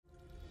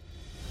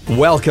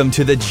Welcome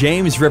to the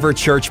James River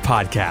Church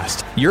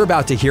podcast. You're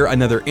about to hear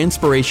another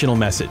inspirational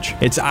message.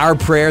 It's our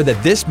prayer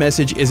that this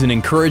message is an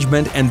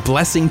encouragement and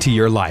blessing to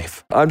your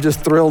life. I'm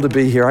just thrilled to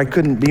be here. I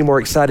couldn't be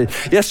more excited.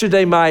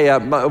 Yesterday,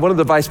 one of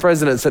the vice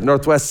presidents at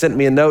Northwest sent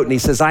me a note, and he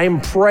says, I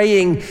am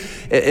praying,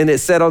 and it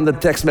said on the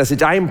text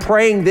message, I am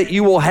praying that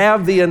you will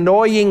have the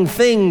annoying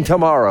thing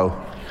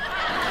tomorrow.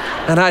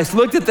 And I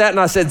looked at that and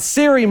I said,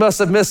 Siri must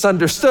have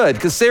misunderstood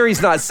because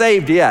Siri's not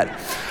saved yet.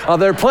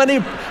 There are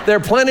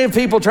plenty of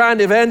people trying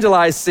to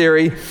evangelize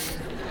Siri,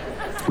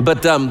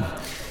 but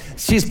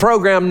she's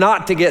programmed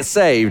not to get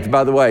saved,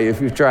 by the way, if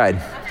you've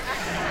tried.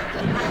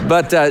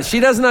 But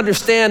she doesn't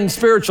understand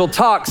spiritual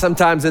talk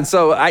sometimes. And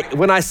so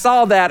when I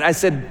saw that, I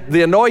said,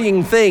 the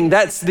annoying thing,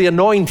 that's the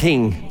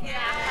anointing.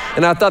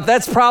 And I thought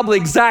that's probably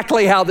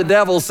exactly how the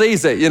devil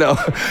sees it, you know.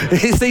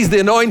 He sees the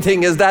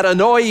anointing as that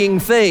annoying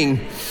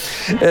thing.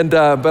 And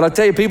but I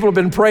tell you, people have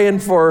been praying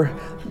for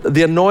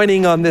the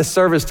anointing on this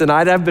service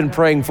tonight. I've been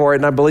praying for it,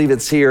 and I believe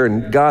it's here,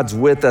 and God's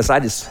with us. I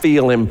just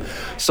feel him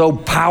so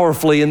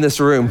powerfully in this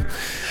room.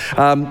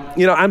 I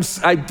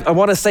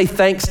want to say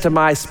thanks to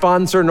my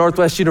sponsor,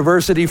 Northwest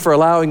University, for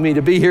allowing me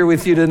to be here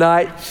with you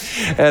tonight.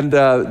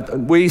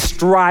 And we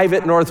strive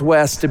at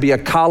Northwest to be a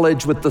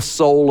college with the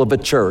soul of a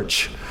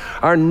church.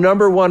 Our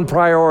number one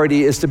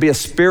priority is to be a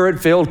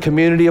spirit-filled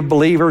community of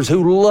believers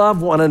who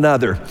love one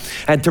another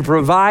and to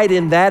provide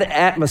in that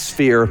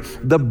atmosphere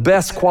the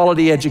best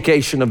quality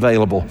education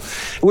available.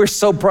 We're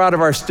so proud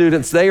of our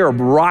students. They are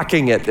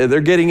rocking it.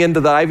 They're getting into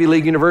the Ivy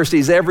League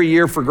universities every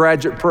year for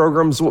graduate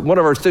programs. One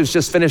of our students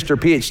just finished her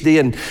PhD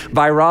in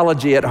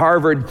virology at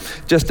Harvard,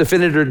 just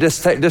defended her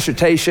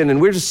dissertation, and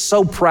we're just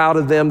so proud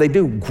of them. They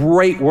do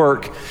great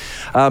work.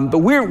 But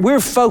we're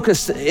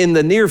focused in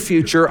the near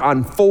future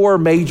on four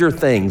major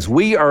things.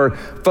 We are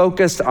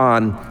focused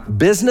on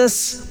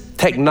business,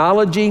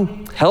 technology,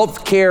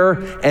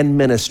 healthcare, and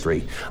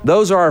ministry.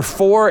 Those are our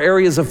four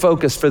areas of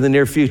focus for the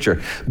near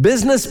future.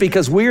 Business,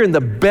 because we're in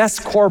the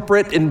best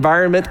corporate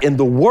environment in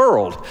the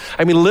world.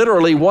 I mean,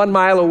 literally 1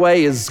 mile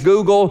away is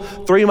Google,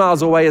 3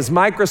 miles away is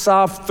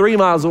Microsoft, 3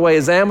 miles away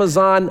is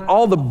Amazon.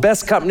 All the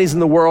best companies in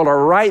the world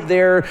are right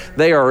there.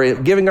 They are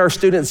giving our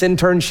students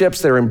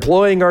internships. They're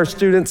employing our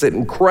students at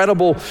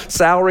incredible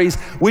salaries.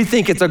 We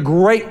think it's a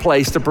great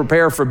place to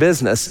prepare for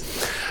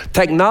business.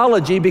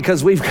 Technology,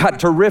 because we've got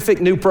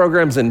terrific new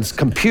programs in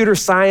computer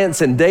science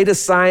and data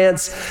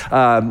science,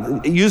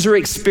 user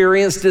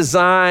experience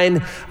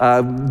design,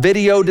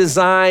 video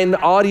design,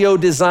 audio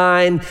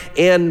design,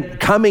 and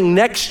coming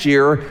next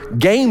year,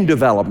 game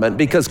development,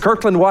 because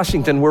Kirkland,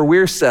 Washington, where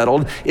we're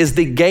settled, is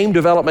the game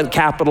development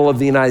capital of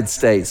the United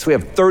States. We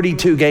have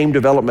 32 game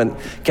development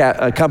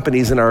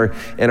companies in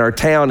our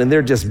town, and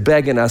they're just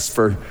begging us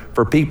for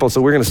people,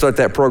 so we're going to start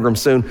that program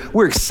soon.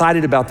 We're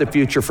excited about the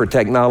future for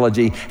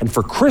technology and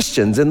for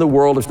Christians in the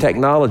world of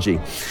technology,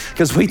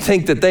 because we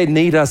think that they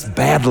need us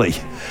badly.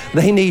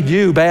 They need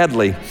you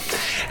badly.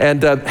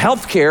 And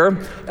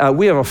healthcare,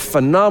 we have a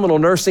phenomenal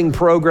nursing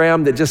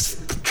program that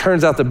just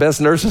turns out the best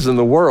nurses in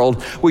the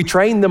world. We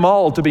train them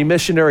all to be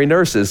missionary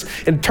nurses.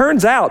 And it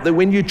turns out that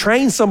when you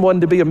train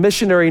someone to be a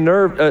missionary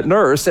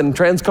nurse in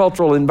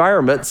transcultural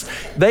environments,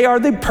 they are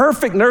the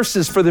perfect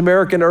nurses for the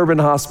American Urban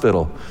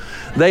Hospital.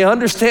 They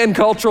understand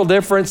cultural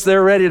difference.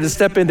 They're ready to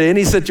step into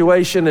any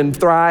situation and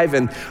thrive.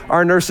 And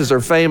our nurses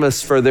are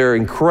famous for their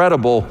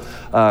incredible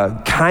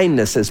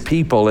kindness as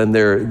people and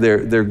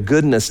their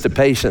goodness to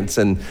patients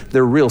and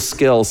their real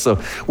skills.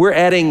 So we're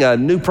adding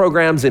new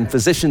programs in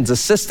physician's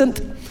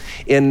assistant,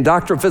 in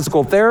doctor of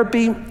physical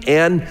therapy,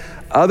 and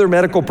other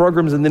medical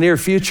programs in the near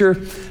future.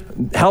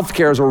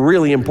 Healthcare is a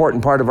really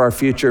important part of our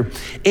future,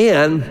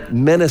 and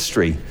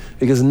ministry,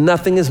 because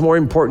nothing is more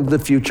important to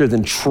the future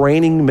than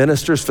training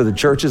ministers for the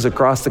churches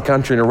across the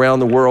country and around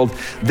the world.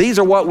 These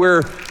are what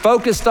we're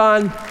focused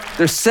on.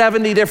 There's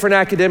 70 different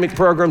academic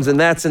programs, and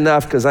that's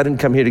enough, because I didn't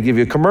come here to give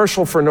you a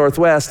commercial for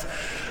Northwest,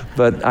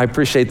 but I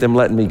appreciate them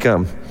letting me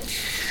come.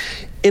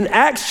 In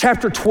Acts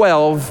chapter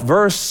 12,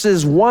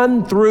 verses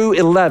 1 through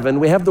 11,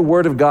 we have the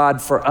word of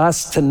God for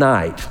us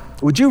tonight.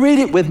 Would you read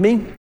it with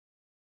me?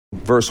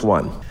 Verse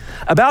 1.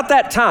 About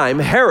that time,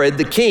 Herod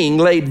the king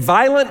laid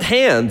violent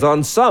hands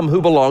on some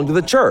who belonged to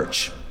the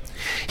church.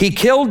 He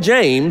killed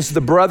James,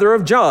 the brother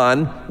of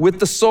John, with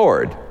the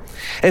sword.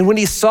 And when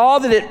he saw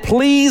that it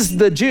pleased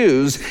the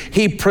Jews,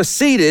 he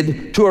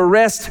proceeded to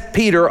arrest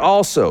Peter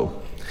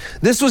also.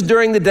 This was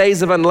during the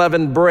days of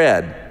unleavened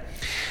bread.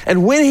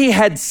 And when he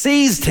had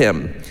seized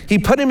him, he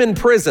put him in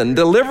prison,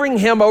 delivering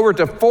him over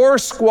to 4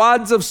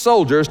 squads of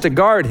soldiers to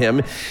guard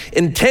him,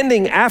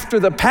 intending after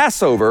the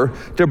Passover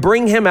to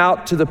bring him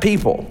out to the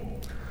people.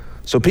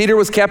 So Peter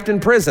was kept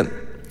in prison,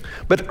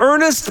 but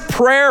earnest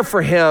prayer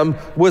for him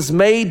was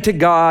made to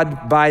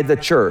God by the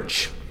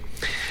church.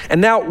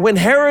 And now when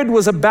Herod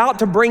was about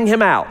to bring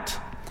him out,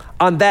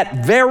 on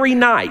that very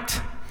night,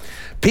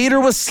 Peter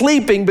was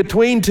sleeping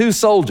between 2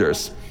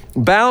 soldiers,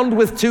 bound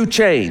with 2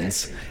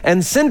 chains,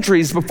 and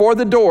sentries before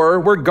the door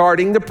were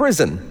guarding the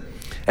prison.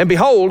 And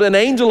behold, an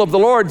angel of the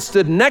Lord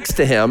stood next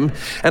to him,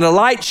 and a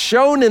light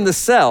shone in the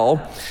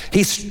cell.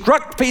 He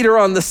struck Peter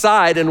on the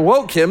side and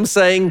woke him,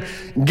 saying,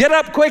 "Get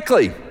up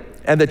quickly."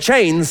 And the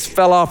chains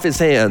fell off his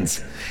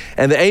hands.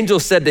 And the angel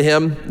said to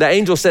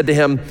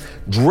him,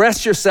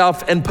 "Dress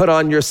yourself and put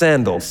on your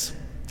sandals."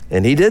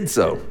 And he did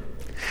so.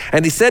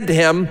 And he said to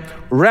him,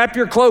 "Wrap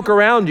your cloak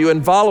around you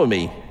and follow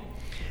me."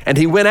 And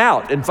he went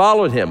out and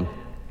followed him.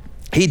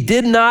 He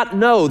did not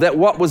know that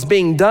what was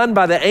being done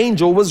by the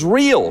angel was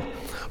real,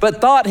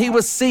 but thought he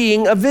was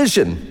seeing a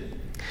vision.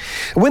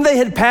 When they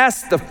had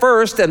passed the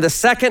first and the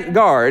second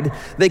guard,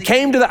 they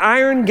came to the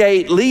iron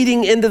gate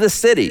leading into the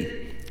city.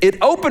 It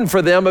opened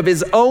for them of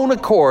his own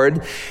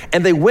accord,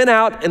 and they went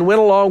out and went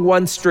along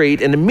one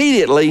street, and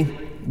immediately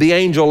the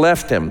angel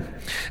left him.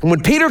 And when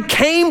Peter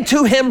came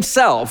to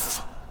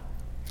himself,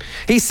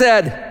 he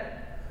said,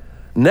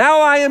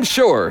 "Now I am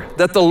sure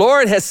that the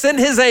Lord has sent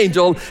his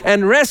angel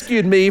and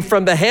rescued me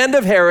from the hand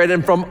of Herod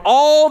and from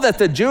all that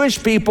the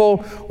Jewish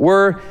people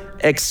were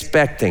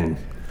expecting."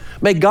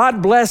 May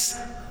God bless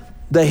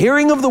the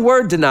hearing of the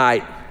word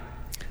tonight,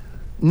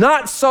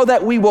 not so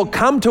that we will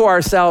come to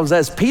ourselves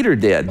as Peter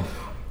did,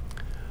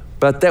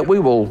 but that we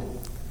will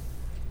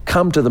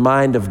come to the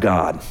mind of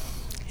God.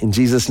 In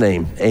Jesus'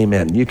 name,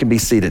 amen. You can be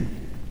seated.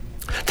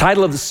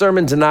 Title of the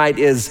sermon tonight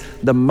is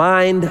The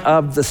Mind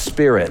of the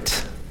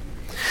Spirit.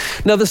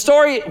 Now the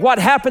story, what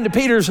happened to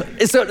Peter,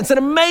 it's an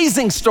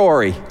amazing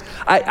story.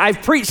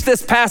 I've preached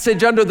this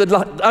passage under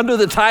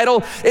the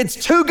title, "It's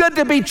too good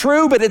to be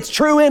true, but it's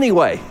true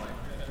anyway."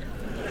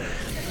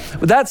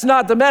 But that's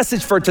not the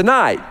message for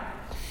tonight.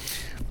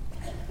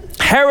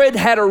 Herod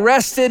had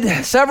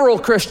arrested several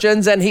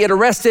Christians, and he had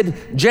arrested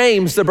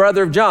James, the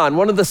brother of John,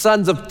 one of the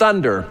sons of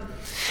thunder.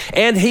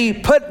 And he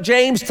put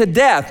James to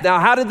death. Now,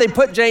 how did they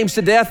put James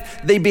to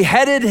death? They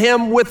beheaded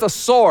him with a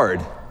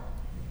sword.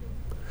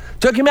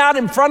 Took him out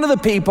in front of the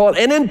people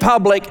and in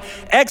public,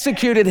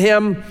 executed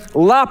him,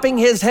 lopping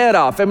his head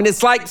off. I mean,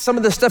 it's like some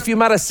of the stuff you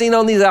might have seen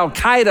on these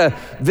Al-Qaeda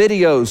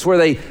videos where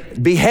they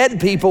behead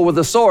people with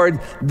a sword.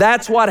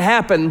 That's what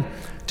happened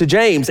to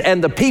James,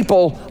 and the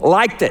people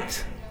liked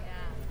it.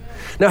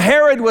 Now,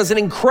 Herod was an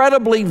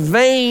incredibly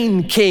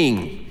vain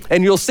king.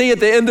 And you'll see at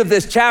the end of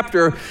this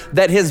chapter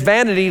that his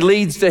vanity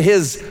leads to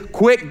his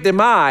quick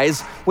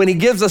demise when he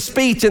gives a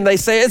speech and they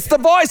say, "It's the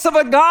voice of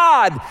a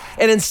God."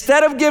 And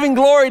instead of giving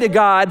glory to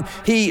God,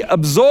 he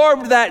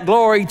absorbed that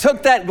glory,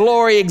 took that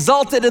glory,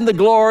 exalted in the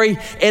glory,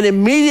 and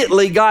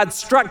immediately God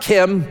struck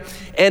him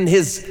and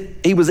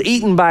he was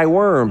eaten by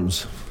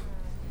worms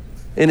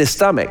in his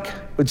stomach,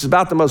 which is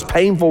about the most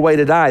painful way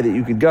to die that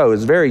you could go.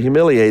 It's very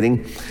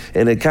humiliating,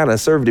 and it kind of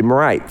served him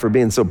right for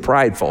being so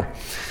prideful,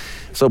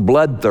 so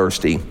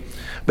bloodthirsty.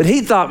 But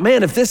he thought,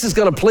 man, if this is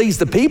going to please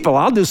the people,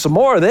 I'll do some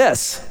more of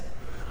this.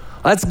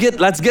 Let's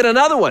get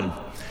another one.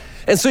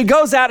 And so he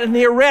goes out and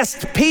he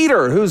arrests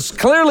Peter, who's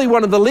clearly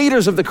one of the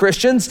leaders of the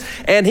Christians,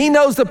 and he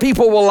knows the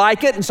people will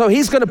like it, and so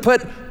he's going to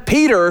put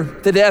Peter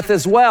to death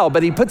as well,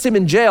 but he puts him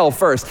in jail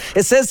first.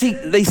 It says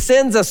he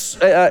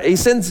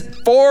sends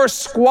 4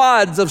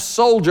 squads of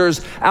soldiers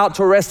out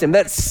to arrest him.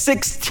 That's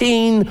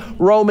 16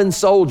 Roman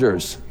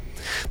soldiers.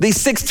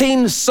 These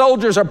 16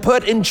 soldiers are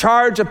put in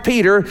charge of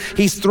Peter.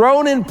 He's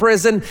thrown in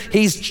prison.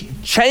 He's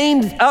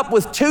chained up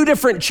with 2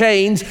 different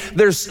chains.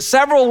 There's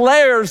several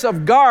layers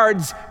of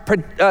guards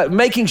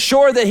making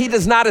sure that he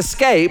does not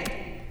escape.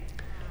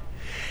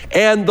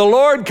 And the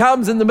Lord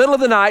comes in the middle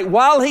of the night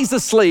while he's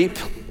asleep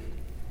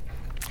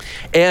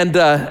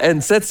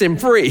and sets him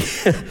free.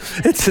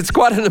 It's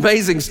quite an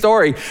amazing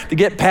story to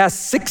get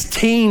past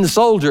 16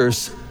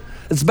 soldiers.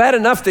 It's bad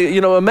enough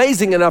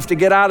amazing enough to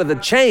get out of the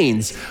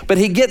chains, but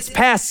he gets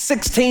past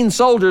 16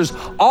 soldiers,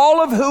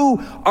 all of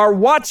whom are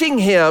watching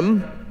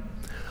him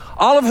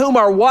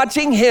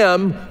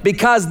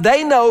because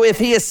they know if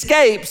he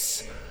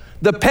escapes,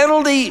 the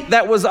penalty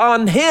that was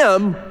on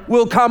him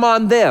will come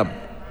on them.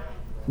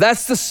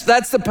 That's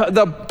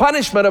the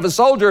punishment of a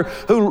soldier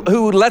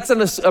who lets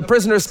a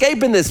prisoner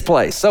escape in this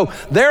place. So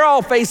they're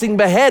all facing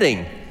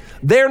beheading.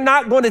 They're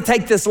not going to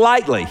take this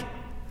lightly.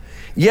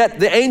 Yet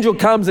the angel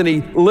comes and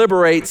he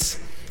liberates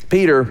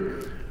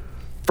Peter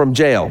from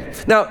jail.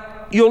 Now,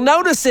 you'll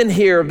notice in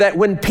here that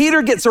when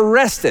Peter gets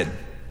arrested,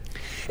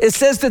 it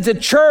says that the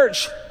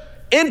church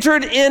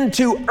entered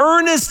into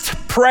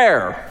earnest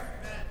prayer.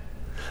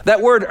 That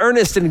word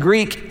earnest in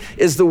Greek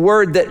is the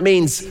word that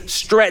means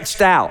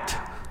stretched out.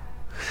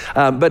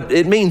 But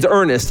it means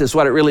earnest is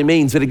what it really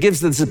means. But it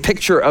gives us a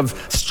picture of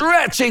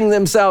stretching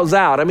themselves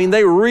out. I mean,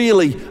 they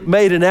really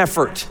made an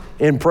effort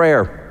in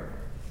prayer.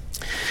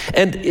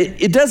 And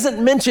it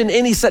doesn't mention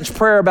any such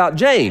prayer about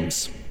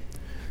James.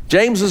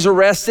 James was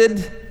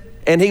arrested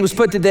and he was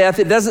put to death.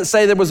 It doesn't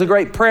say there was a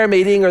great prayer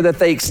meeting or that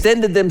they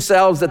extended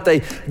themselves, that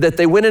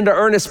they went into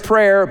earnest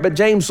prayer, but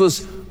James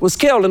was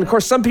killed. And of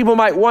course, some people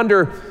might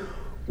wonder,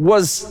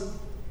 was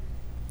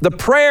the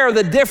prayer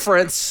the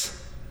difference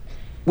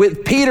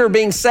with Peter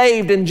being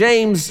saved and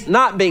James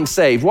not being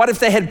saved? What if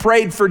they had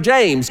prayed for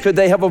James? Could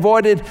they have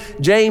avoided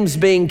James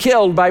being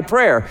killed by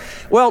prayer?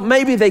 Well,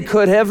 maybe they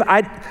could have.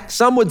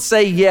 Some would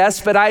say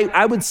yes, but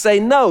I would say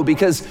no,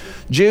 because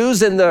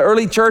Jews in the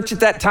early church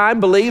at that time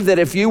believed that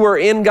if you were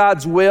in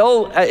God's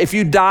will, if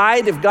you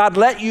died, if God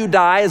let you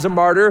die as a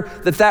martyr,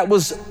 that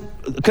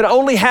could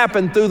only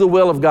happen through the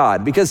will of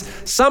God, because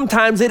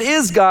sometimes it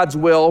is God's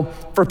will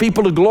for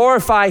people to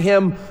glorify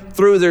him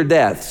through their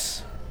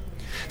deaths.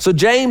 So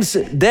James'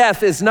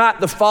 death is not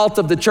the fault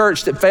of the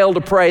church that failed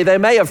to pray. They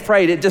may have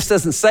prayed, it just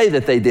doesn't say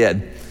that they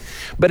did.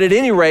 But at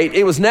any rate,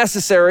 it was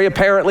necessary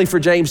apparently for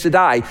James to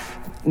die.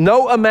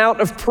 No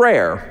amount of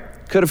prayer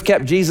could have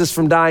kept Jesus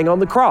from dying on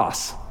the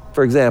cross,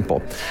 for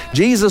example.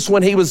 Jesus,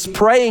 when he was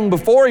praying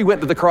before he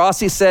went to the cross,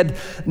 he said,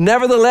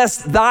 "Nevertheless,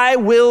 thy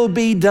will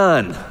be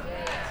done."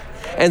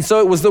 And so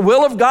it was the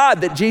will of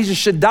God that Jesus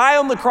should die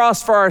on the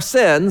cross for our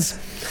sins.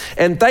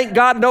 And thank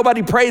God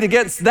nobody prayed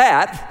against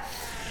that.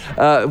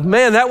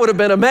 Man, that would have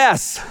been a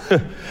mess.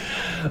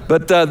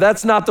 But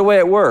that's not the way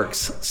it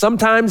works.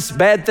 Sometimes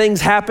bad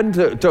things happen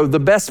to the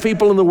best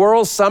people in the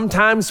world.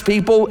 Sometimes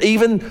people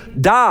even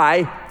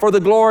die for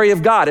the glory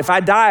of God. If I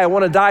die, I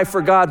want to die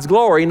for God's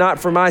glory, not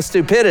for my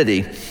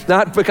stupidity,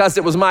 not because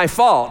it was my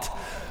fault,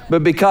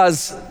 but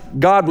because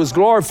God was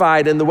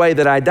glorified in the way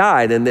that I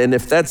died. And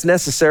if that's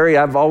necessary,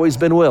 I've always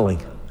been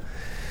willing.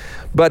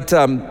 But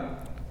at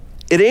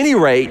any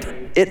rate,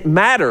 it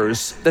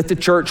matters that the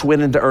church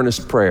went into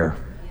earnest prayer.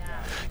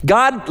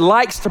 God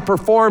likes to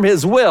perform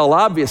his will,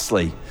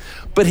 obviously,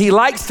 but he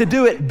likes to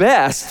do it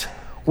best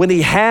when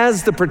he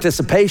has the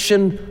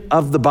participation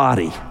of the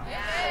body.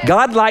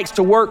 God likes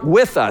to work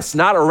with us,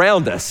 not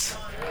around us.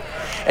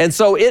 And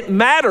so it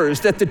matters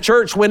that the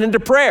church went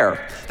into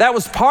prayer. That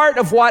was part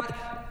of what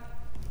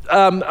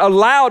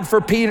allowed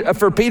for Peter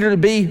to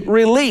be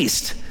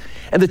released.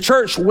 And the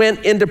church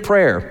went into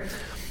prayer.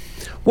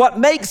 What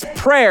makes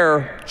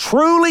prayer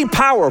truly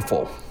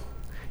powerful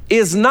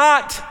is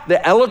not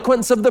the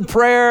eloquence of the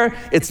prayer.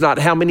 It's not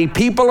how many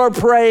people are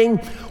praying.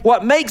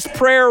 What makes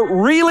prayer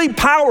really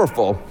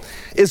powerful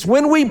is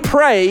when we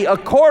pray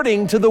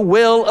according to the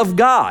will of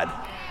God.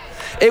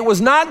 It was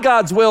not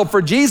God's will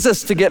for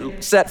Jesus to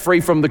get set free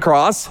from the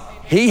cross.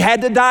 He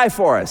had to die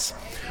for us.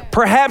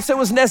 Perhaps it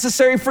was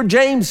necessary for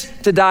James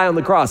to die on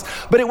the cross,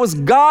 but it was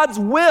God's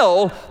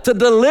will to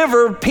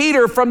deliver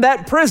Peter from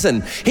that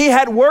prison. He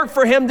had work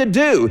for him to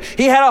do.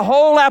 He had a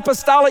whole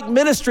apostolic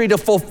ministry to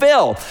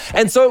fulfill.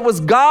 And so it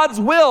was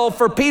God's will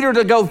for Peter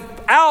to go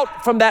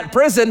out from that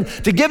prison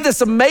to give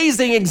this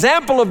amazing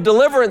example of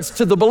deliverance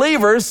to the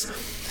believers.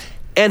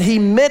 And he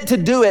meant to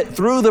do it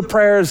through the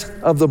prayers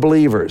of the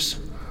believers.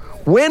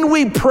 When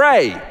we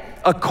pray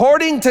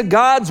according to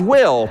God's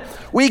will,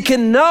 we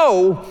can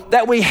know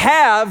that we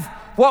have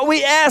what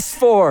we ask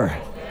for.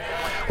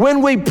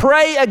 When we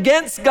pray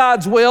against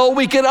God's will,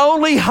 we can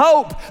only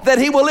hope that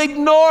he will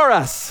ignore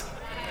us.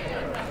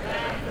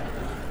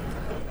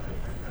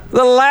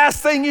 The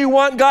last thing you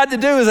want God to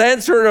do is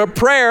answer a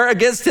prayer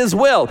against his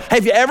will.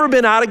 Have you ever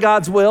been out of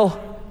God's will?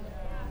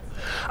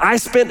 I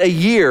spent a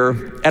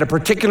year at a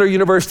particular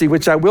university,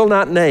 which I will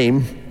not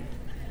name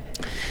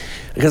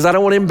because I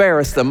don't want to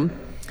embarrass them.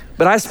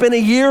 But I spent a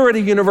year at a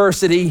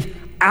university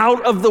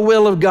out of the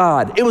will of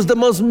God. It was the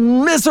most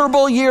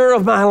miserable year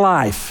of my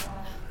life.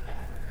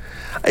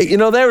 You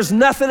know, there was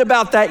nothing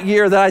about that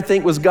year that I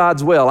think was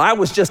God's will. I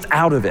was just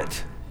out of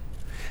it.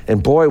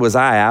 And boy, was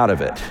I out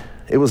of it.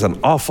 It was an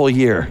awful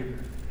year.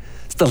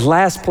 It's the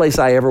last place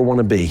I ever want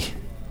to be.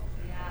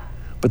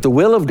 But the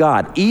will of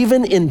God,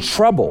 even in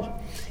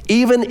trouble,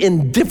 even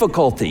in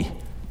difficulty,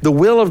 the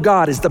will of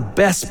God is the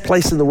best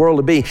place in the world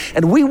to be.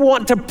 And we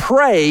want to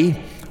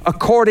pray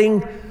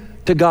according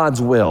to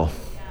God's will.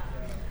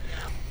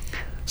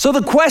 So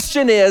the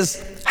question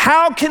is,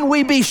 how can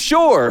we be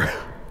sure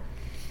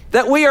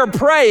that we are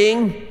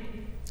praying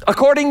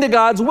according to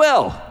God's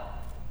will?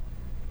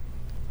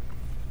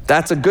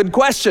 That's a good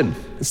question.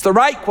 It's the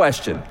right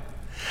question.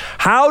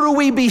 How do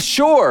we be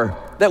sure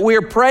that we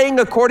are praying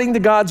according to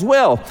God's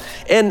will?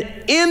 And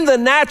in the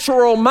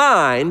natural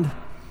mind,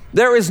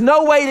 there is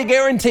no way to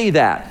guarantee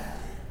that.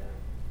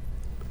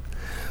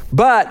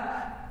 But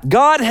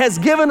God has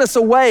given us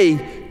a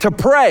way to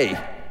pray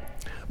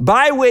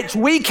by which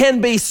we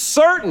can be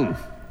certain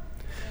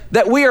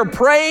that we are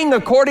praying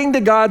according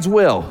to God's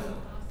will.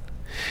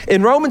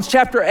 In Romans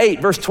chapter 8,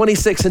 verse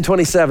 26 and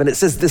 27, it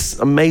says this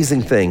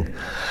amazing thing.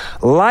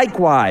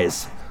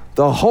 Likewise,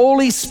 the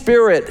Holy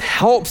Spirit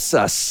helps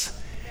us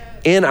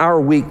in our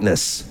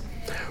weakness,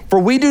 for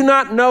we do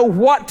not know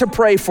what to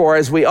pray for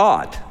as we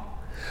ought.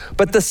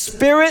 But the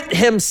Spirit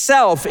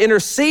himself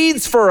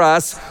intercedes for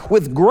us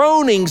with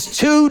groanings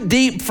too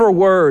deep for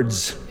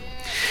words.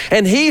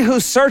 And he who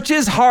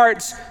searches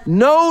hearts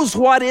knows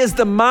what is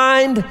the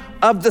mind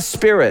of the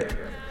Spirit,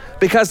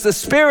 because the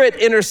Spirit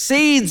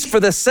intercedes for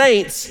the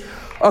saints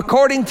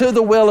according to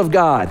the will of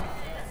God.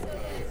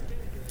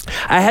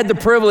 I had the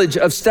privilege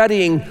of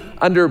studying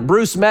under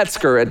Bruce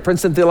Metzger at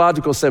Princeton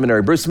Theological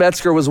Seminary. Bruce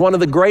Metzger was one of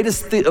the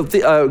greatest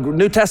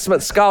New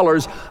Testament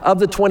scholars of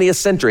the 20th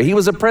century. He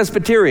was a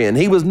Presbyterian.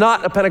 He was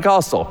not a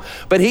Pentecostal.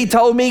 But he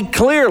told me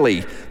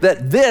clearly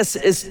that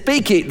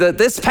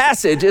this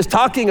passage is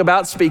talking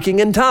about speaking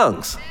in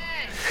tongues.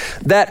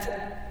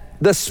 That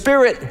the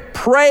Spirit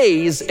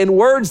prays in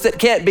words that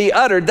can't be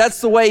uttered. That's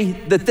the way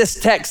that this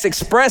text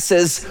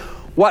expresses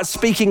what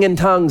speaking in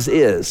tongues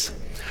is.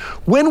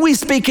 When we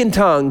speak in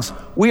tongues,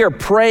 we are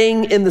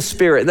praying in the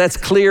Spirit. And that's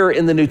clear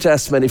in the New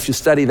Testament if you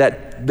study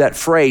that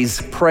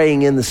phrase,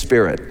 praying in the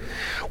Spirit.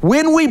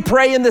 When we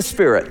pray in the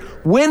Spirit,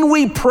 when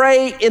we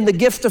pray in the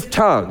gift of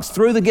tongues,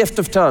 through the gift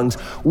of tongues,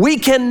 we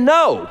can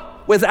know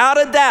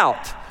without a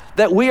doubt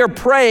that we are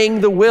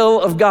praying the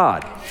will of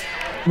God.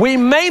 We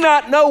may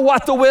not know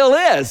what the will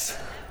is,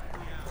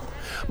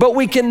 but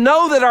we can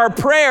know that our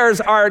prayers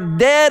are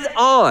dead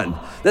on,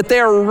 that they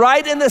are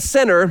right in the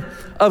center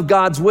of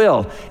God's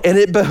will. And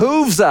it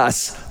behooves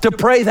us to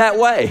pray that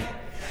way.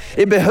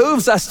 It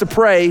behooves us to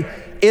pray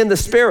in the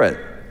Spirit.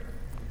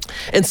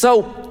 And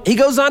so he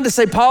goes on to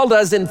say, Paul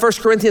does in 1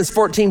 Corinthians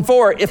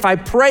 14:4, if I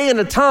pray in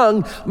a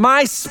tongue,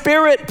 my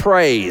spirit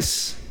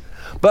prays,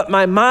 but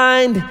my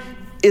mind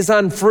is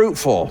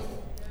unfruitful.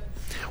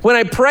 When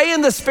I pray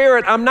in the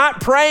Spirit, I'm not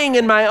praying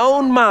in my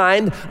own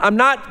mind. I'm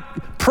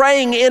not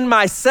praying in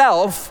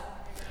myself.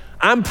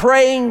 I'm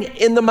praying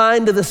in the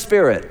mind of the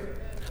Spirit.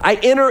 I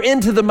enter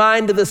into the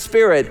mind of the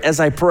Spirit as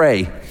I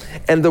pray.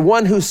 And the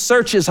one who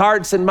searches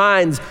hearts and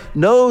minds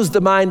knows the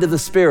mind of the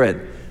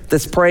Spirit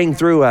that's praying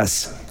through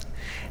us.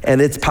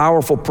 And it's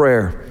powerful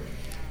prayer.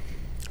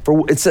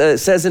 It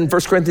says in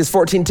 1 Corinthians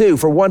 14:2,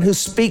 for one who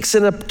speaks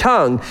in a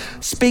tongue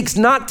speaks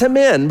not to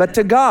men, but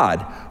to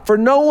God. For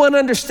no one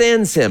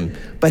understands him,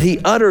 but he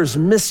utters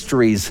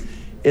mysteries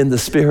in the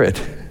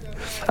Spirit.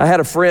 I had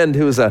a friend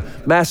who was a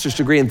master's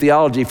degree in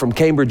theology from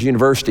Cambridge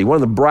University, one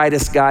of the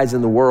brightest guys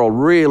in the world,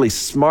 really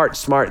smart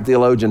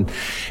theologian.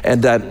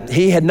 And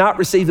he had not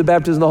received the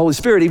baptism of the Holy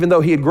Spirit, even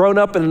though he had grown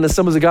up in an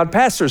Assemblies of God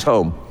pastor's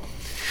home.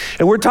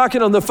 And we're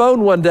talking on the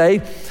phone one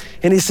day,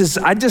 and he says,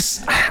 I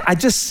just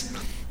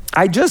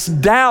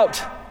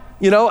doubt,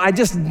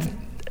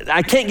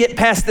 I can't get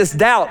past this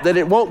doubt that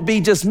it won't be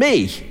just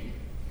me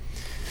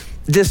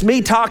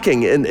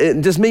talking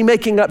and just me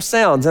making up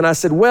sounds. And I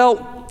said,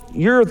 well,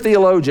 you're a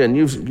theologian,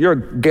 you're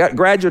a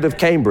graduate of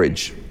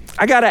Cambridge.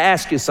 I gotta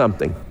ask you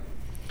something.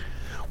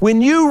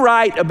 When you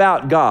write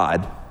about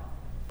God,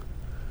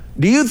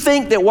 do you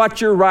think that what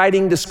you're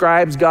writing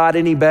describes God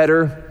any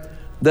better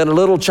than a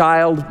little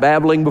child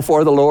babbling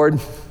before the Lord?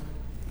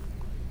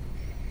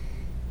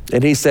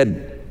 And he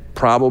said,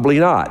 probably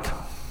not.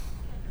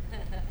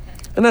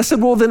 And I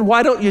said, well, then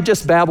why don't you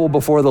just babble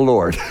before the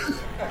Lord?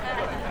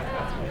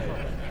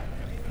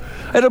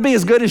 It'll be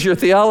as good as your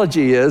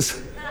theology is.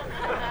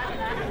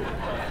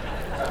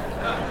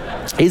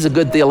 He's a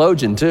good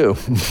theologian too.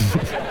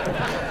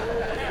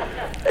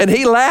 And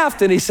he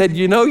laughed and he said,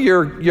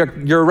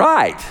 you're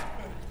right.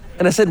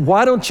 And I said,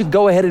 why don't you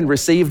go ahead and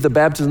receive the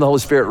baptism of the Holy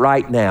Spirit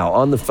right now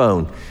on the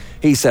phone?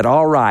 He said,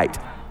 all right.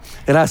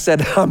 And I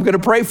said, I'm going to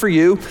pray for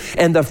you.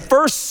 And the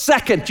first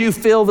second you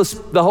feel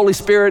the Holy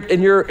Spirit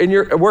in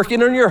your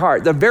working in your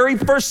heart, the very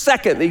first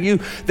second that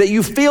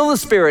you feel the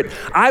Spirit,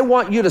 I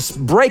want you to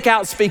break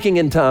out speaking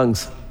in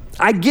tongues.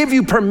 I give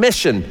you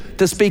permission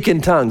to speak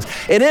in tongues.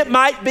 And it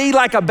might be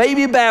like a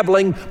baby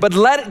babbling, but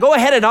go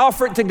ahead and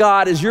offer it to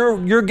God as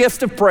your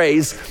gift of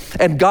praise,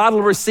 and God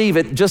will receive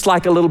it just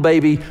like a little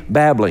baby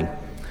babbling.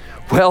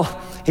 Well,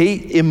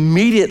 he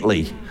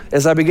immediately,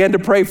 as I began to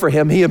pray for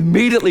him, he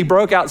immediately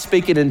broke out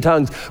speaking in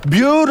tongues.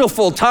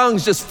 Beautiful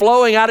tongues just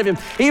flowing out of him.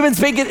 He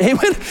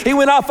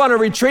went off on a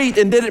retreat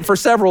and did it for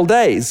several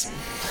days.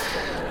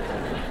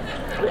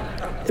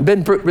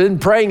 Been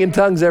praying in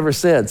tongues ever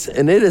since.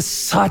 And it is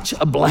such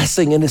a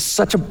blessing and it's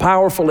such a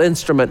powerful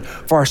instrument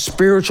for our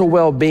spiritual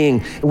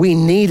well-being. We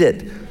need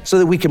it so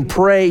that we can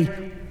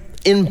pray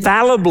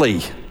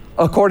infallibly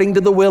according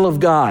to the will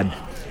of God.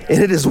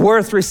 And it is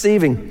worth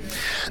receiving.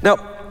 Now,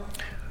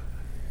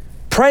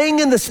 praying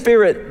in the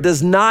Spirit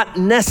does not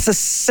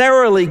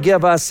necessarily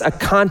give us a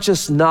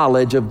conscious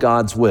knowledge of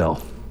God's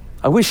will.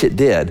 I wish it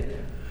did.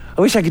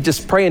 I wish I could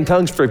just pray in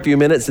tongues for a few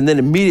minutes and then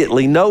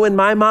immediately know in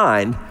my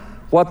mind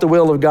what the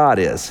will of God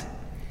is.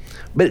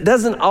 But it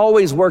doesn't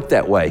always work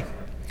that way.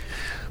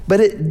 But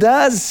it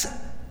does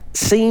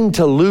seem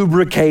to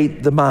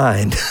lubricate the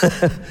mind.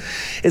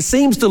 It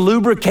seems to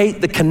lubricate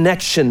the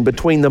connection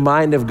between the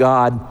mind of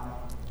God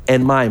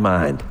and my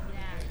mind.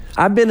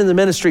 I've been in the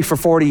ministry for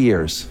 40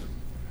 years.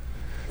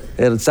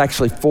 And it's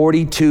actually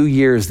 42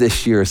 years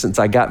this year since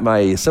I got my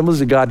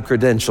Assemblies of God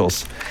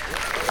credentials.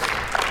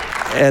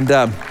 And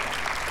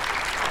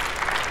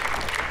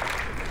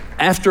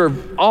after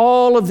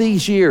all of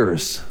these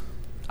years,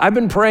 I've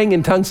been praying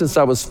in tongues since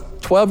I was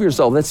 12 years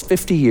old. That's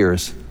 50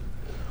 years.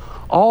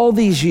 All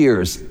these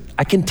years,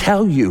 I can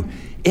tell you,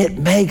 it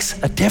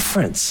makes a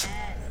difference.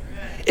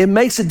 It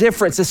makes a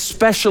difference,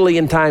 especially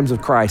in times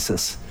of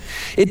crisis.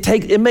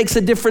 It makes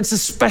a difference,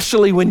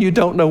 especially when you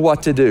don't know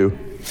what to do.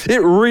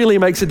 It really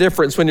makes a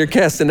difference when you're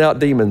casting out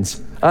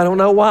demons. I don't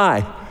know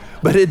why,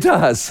 but it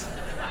does.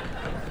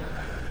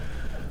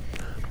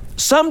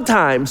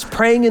 Sometimes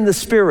praying in the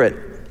Spirit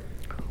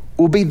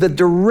will be the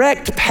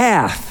direct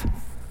path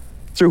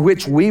through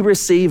which we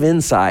receive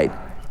insight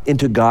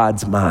into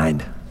God's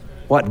mind,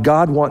 what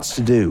God wants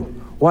to do,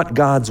 what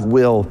God's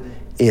will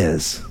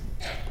is.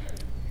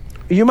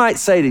 You might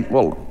say,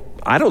 well,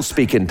 I don't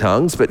speak in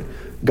tongues, but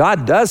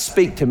God does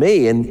speak to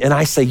me. And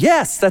I say,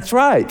 yes, that's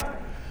right.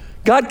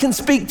 God can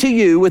speak to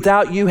you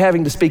without you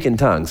having to speak in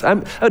tongues.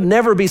 I'd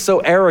never be so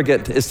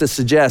arrogant as to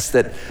suggest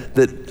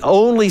that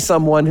only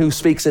someone who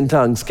speaks in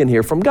tongues can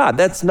hear from God.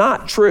 That's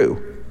not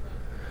true.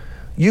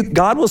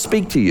 God will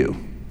speak to you.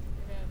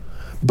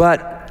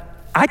 But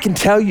I can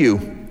tell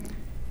you,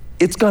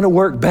 it's going to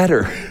work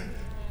better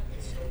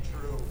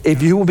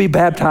if you will be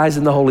baptized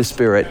in the Holy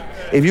Spirit,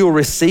 if you will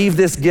receive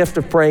this gift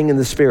of praying in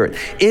the Spirit.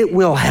 It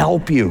will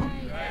help you.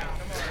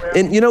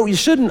 And you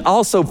shouldn't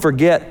also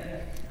forget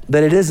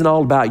that it isn't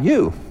all about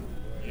you.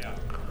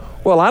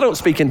 Well, I don't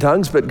speak in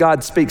tongues, but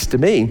God speaks to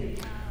me.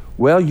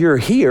 Well, you're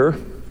here,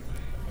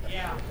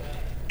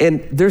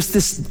 and there's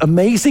this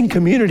amazing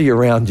community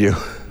around you.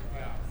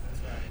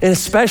 And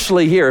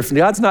especially here, if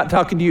God's not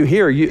talking to you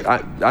here,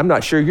 I'm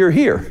not sure you're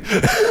here.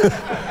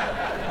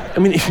 I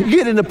mean, you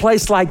get in a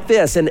place like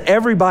this and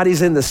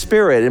everybody's in the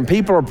Spirit and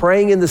people are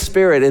praying in the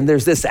Spirit and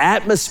there's this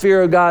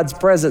atmosphere of God's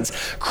presence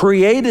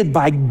created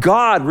by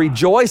God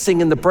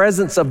rejoicing in the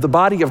presence of the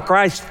body of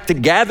Christ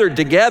gathered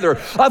together.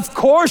 Of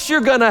course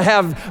you're going to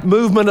have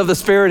movement of the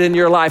Spirit in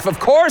your life. Of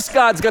course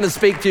God's going to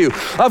speak to you.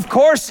 Of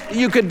course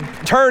you could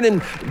turn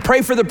and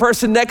pray for the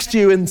person next to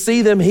you and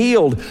see them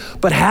healed.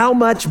 But how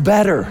much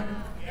better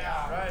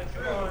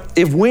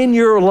if when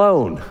you're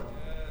alone,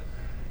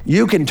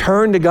 you can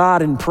turn to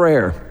God in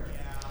prayer.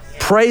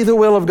 Pray the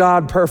will of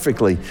God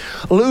perfectly.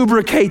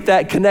 Lubricate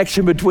that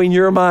connection between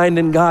your mind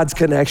and God's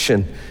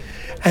connection.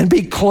 And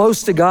be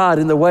close to God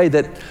in the way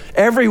that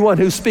everyone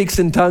who speaks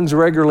in tongues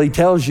regularly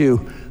tells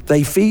you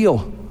they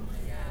feel.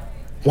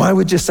 Why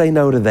would you say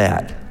no to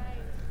that?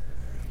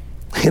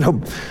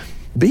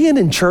 Being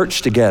in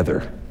church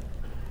together,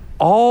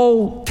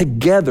 all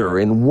together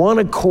in one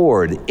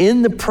accord,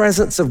 in the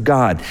presence of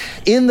God,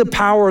 in the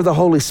power of the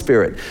Holy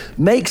Spirit,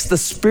 makes the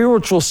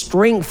spiritual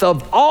strength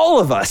of all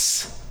of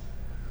us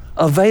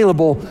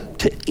available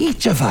to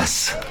each of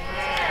us.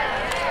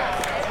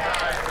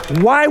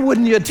 Why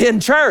wouldn't you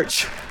attend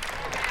church?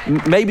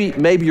 Maybe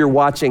you're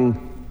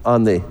watching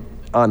on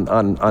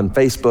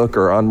Facebook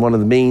or on one of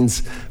the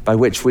means by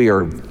which we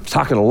are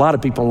talking to a lot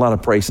of people in a lot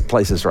of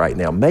places right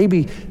now.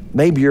 Maybe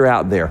you're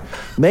out there.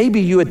 Maybe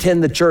you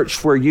attend the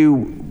church where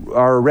you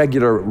are a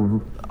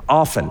regular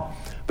often,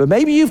 but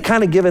maybe you've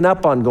kind of given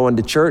up on going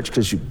to church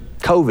because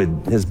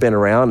COVID has been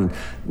around.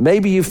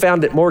 Maybe you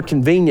found it more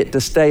convenient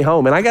to stay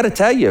home. And I got to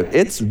tell you,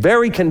 it's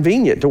very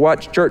convenient to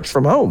watch church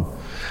from home.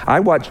 I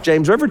watch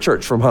James River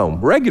Church from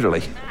home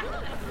regularly.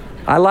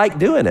 I like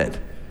doing it.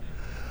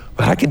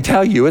 But I can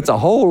tell you, it's a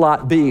whole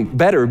lot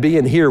better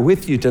being here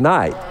with you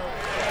tonight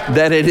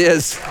than it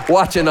is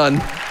watching on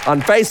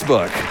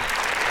Facebook.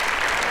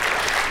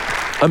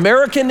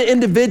 American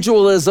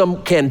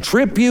individualism can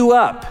trip you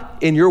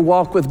up in your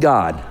walk with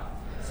God.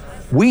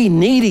 We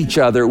need each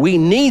other. We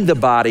need the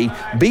body.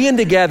 Being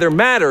together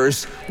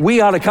matters.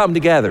 We ought to come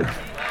together.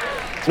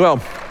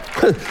 Well,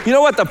 you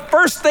know what the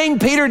first thing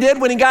Peter did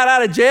when he got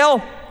out of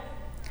jail?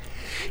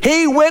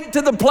 He went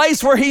to the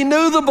place where he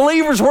knew the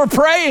believers were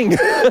praying.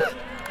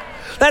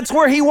 That's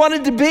where he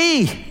wanted to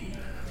be.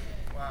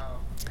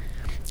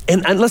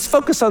 And let's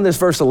focus on this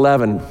verse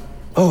 11.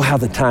 Oh, how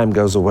the time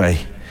goes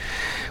away.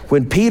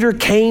 When Peter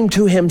came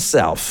to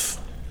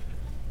himself,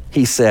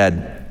 he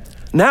said,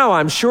 "Now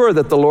I'm sure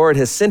that the Lord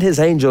has sent his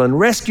angel and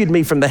rescued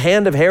me from the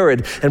hand of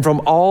Herod and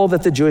from all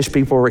that the Jewish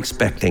people were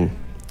expecting."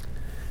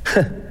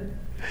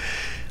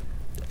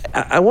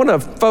 I want to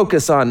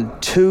focus on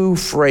two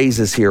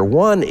phrases here.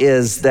 One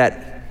is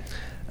that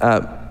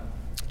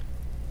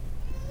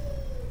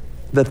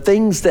the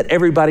things that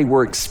everybody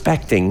were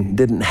expecting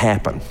didn't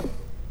happen.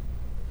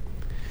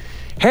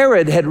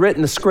 Herod had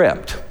written a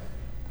script.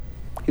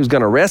 He was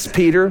going to arrest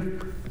Peter,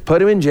 put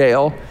him in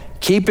jail,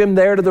 keep him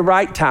there to the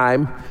right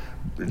time,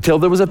 until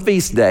there was a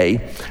feast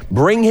day,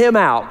 bring him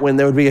out when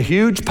there would be a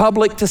huge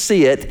public to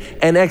see it,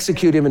 and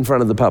execute him in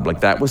front of the public.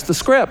 That was the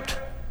script.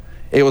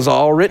 It was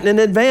all written in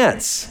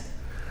advance.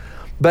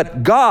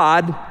 But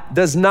God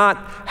does not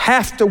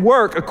have to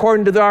work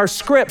according to our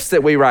scripts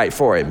that we write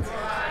for him.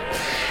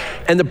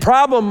 And the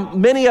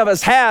problem many of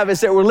us have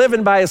is that we're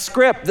living by a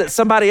script that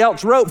somebody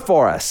else wrote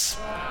for us.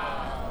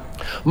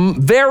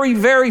 Very,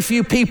 very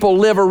few people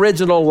live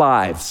original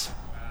lives.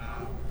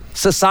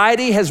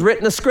 Society has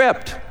written a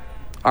script.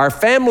 Our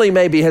family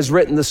maybe has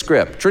written the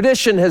script.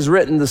 Tradition has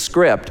written the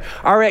script.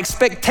 Our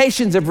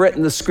expectations have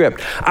written the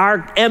script.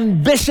 Our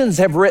ambitions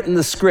have written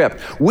the script.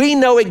 We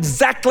know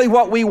exactly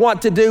what we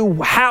want to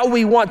do, how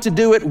we want to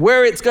do it,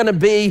 where it's going to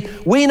be.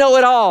 We know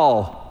it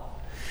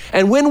all.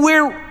 And when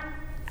we're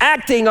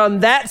acting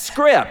on that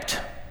script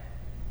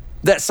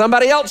that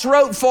somebody else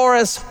wrote for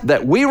us,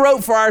 that we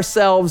wrote for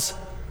ourselves,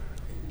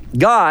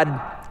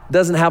 God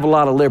doesn't have a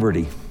lot of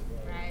liberty.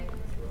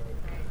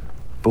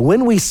 But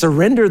when we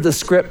surrender the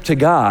script to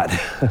God,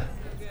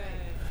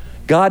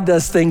 God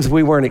does things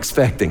we weren't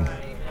expecting.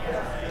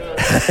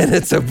 And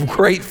it's a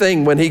great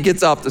thing when he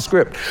gets off the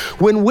script.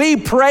 When we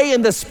pray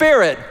in the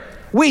Spirit,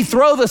 we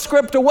throw the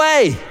script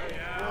away.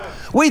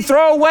 We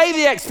throw away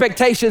the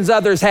expectations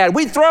others had.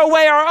 We throw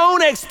away our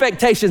own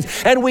expectations,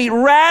 and we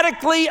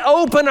radically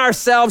open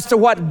ourselves to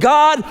what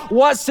God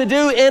wants to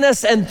do in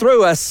us and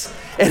through us,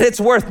 and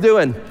it's worth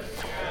doing.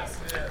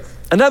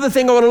 Another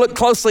thing I want to look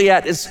closely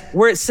at is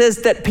where it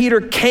says that Peter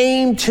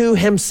came to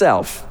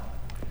himself.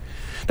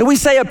 Now, we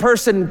say a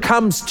person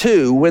comes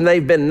to when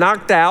they've been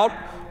knocked out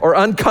or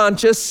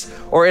unconscious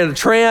or in a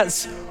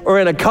trance or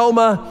in a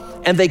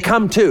coma, and they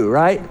come to,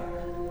 right?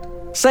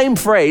 Same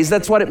phrase,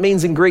 that's what it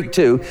means in Greek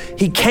too.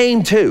 He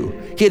came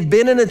to. He had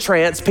been in a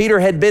trance. Peter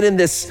had been in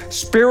this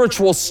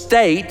spiritual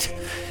state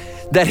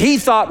that he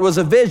thought was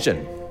a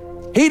vision.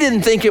 He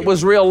didn't think it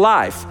was real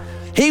life.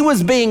 He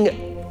was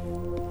being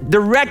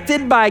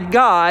directed by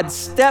God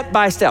step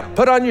by step.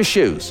 Put on your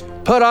shoes,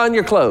 put on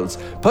your clothes,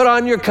 put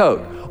on your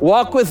coat,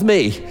 walk with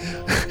me.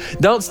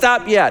 Don't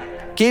stop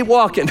yet, keep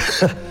walking.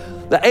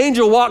 The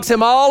angel walks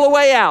him all the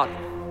way out.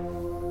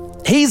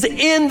 He's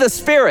in the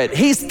Spirit.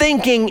 He's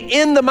thinking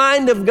in the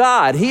mind of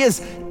God. He is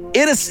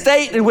in a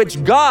state in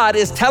which God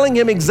is telling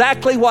him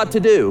exactly what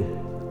to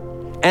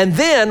do. And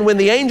then when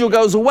the angel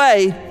goes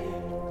away,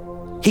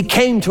 he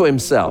came to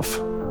himself.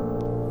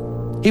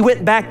 He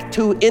went back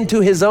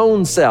into his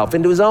own self,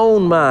 into his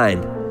own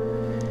mind.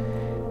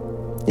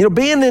 You know,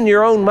 being in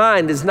your own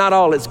mind is not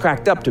all it's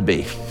cracked up to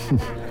be.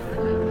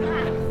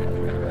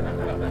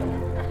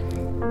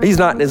 He's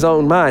not in his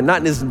own mind, not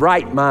in his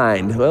right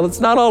mind. Well,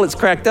 it's not all it's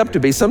cracked up to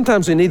be.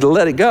 Sometimes we need to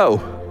let it go.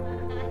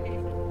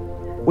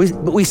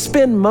 We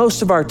spend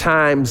most of our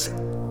times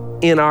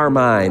in our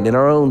mind, in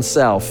our own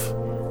self.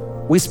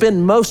 We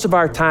spend most of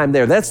our time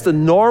there. That's the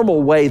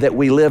normal way that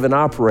we live and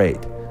operate.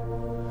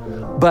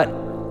 But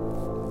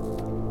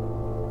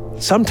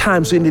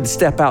sometimes we need to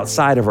step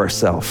outside of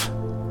ourselves.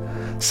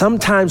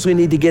 Sometimes we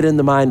need to get in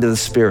the mind of the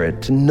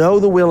Spirit, to know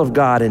the will of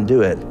God and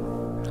do it.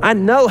 I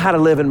know how to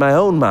live in my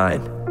own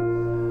mind,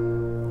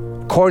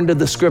 according to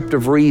the script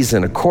of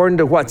reason, according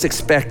to what's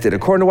expected,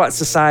 according to what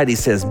society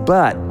says.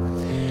 But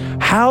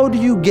how do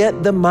you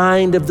get the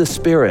mind of the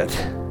Spirit?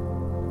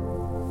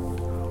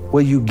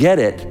 Well, you get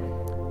it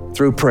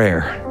through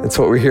prayer. That's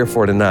what we're here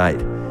for tonight.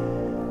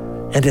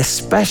 And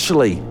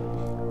especially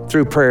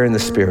through prayer in the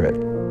Spirit.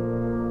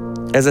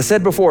 As I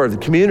said before, the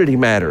community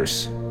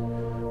matters.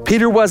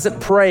 Peter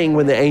wasn't praying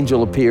when the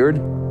angel appeared.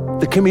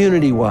 The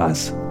community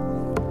was.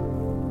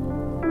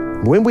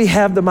 When we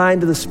have the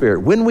mind of the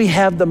Spirit, when we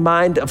have the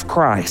mind of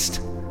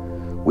Christ,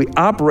 we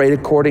operate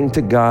according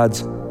to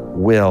God's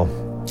will.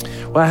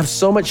 Well, I have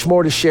so much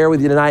more to share with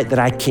you tonight that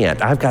I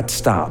can't. I've got to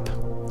stop.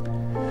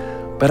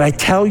 But I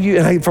tell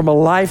you, from a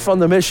life on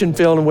the mission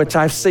field in which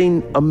I've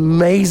seen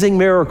amazing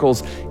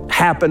miracles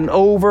happen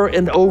over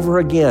and over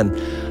again,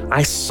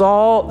 I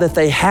saw that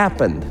they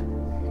happened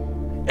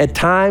at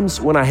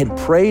times when I had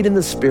prayed in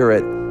the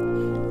Spirit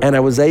and I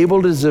was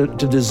able to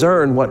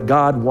discern what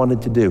God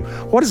wanted to do.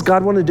 What does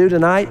God want to do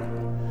tonight?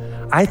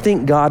 I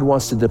think God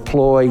wants to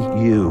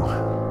deploy you.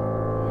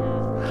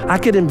 I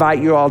could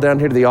invite you all down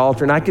here to the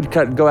altar, and I could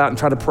go out and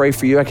try to pray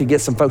for you. I could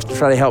get some folks to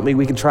try to help me.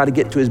 We can try to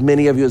get to as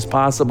many of you as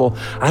possible.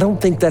 I don't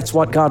think that's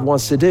what God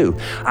wants to do.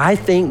 I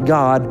think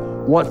God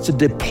wants to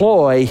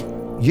deploy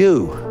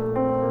you.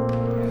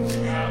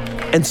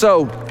 And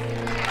so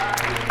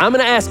I'm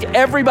going to ask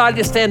everybody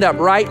to stand up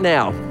right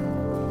now.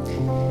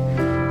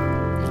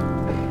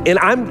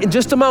 And in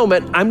just a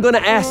moment, I'm going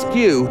to ask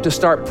you to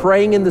start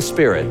praying in the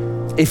Spirit.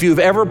 If you've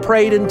ever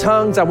prayed in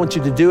tongues, I want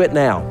you to do it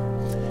now.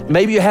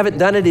 Maybe you haven't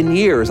done it in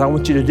years. I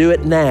want you to do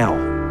it now.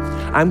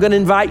 I'm going to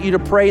invite you to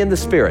pray in the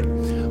Spirit.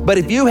 But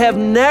if you have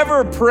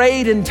never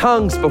prayed in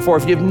tongues before,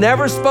 if you've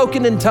never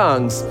spoken in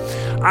tongues,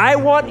 I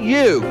want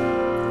you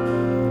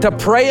to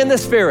pray in the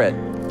Spirit.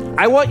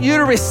 I want you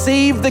to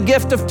receive the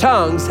gift of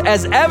tongues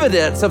as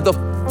evidence of the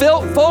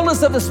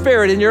fullness of the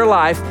Spirit in your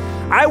life.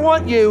 I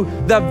want you,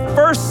 the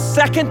first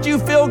second you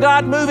feel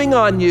God moving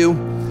on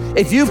you,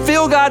 if you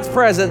feel God's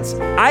presence,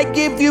 I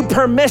give you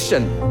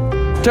permission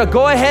to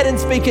go ahead and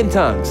speak in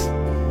tongues.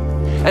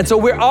 And so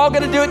we're all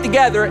going to do it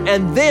together,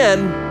 and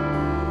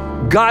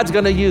then God's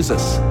going to use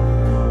us.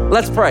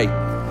 Let's pray.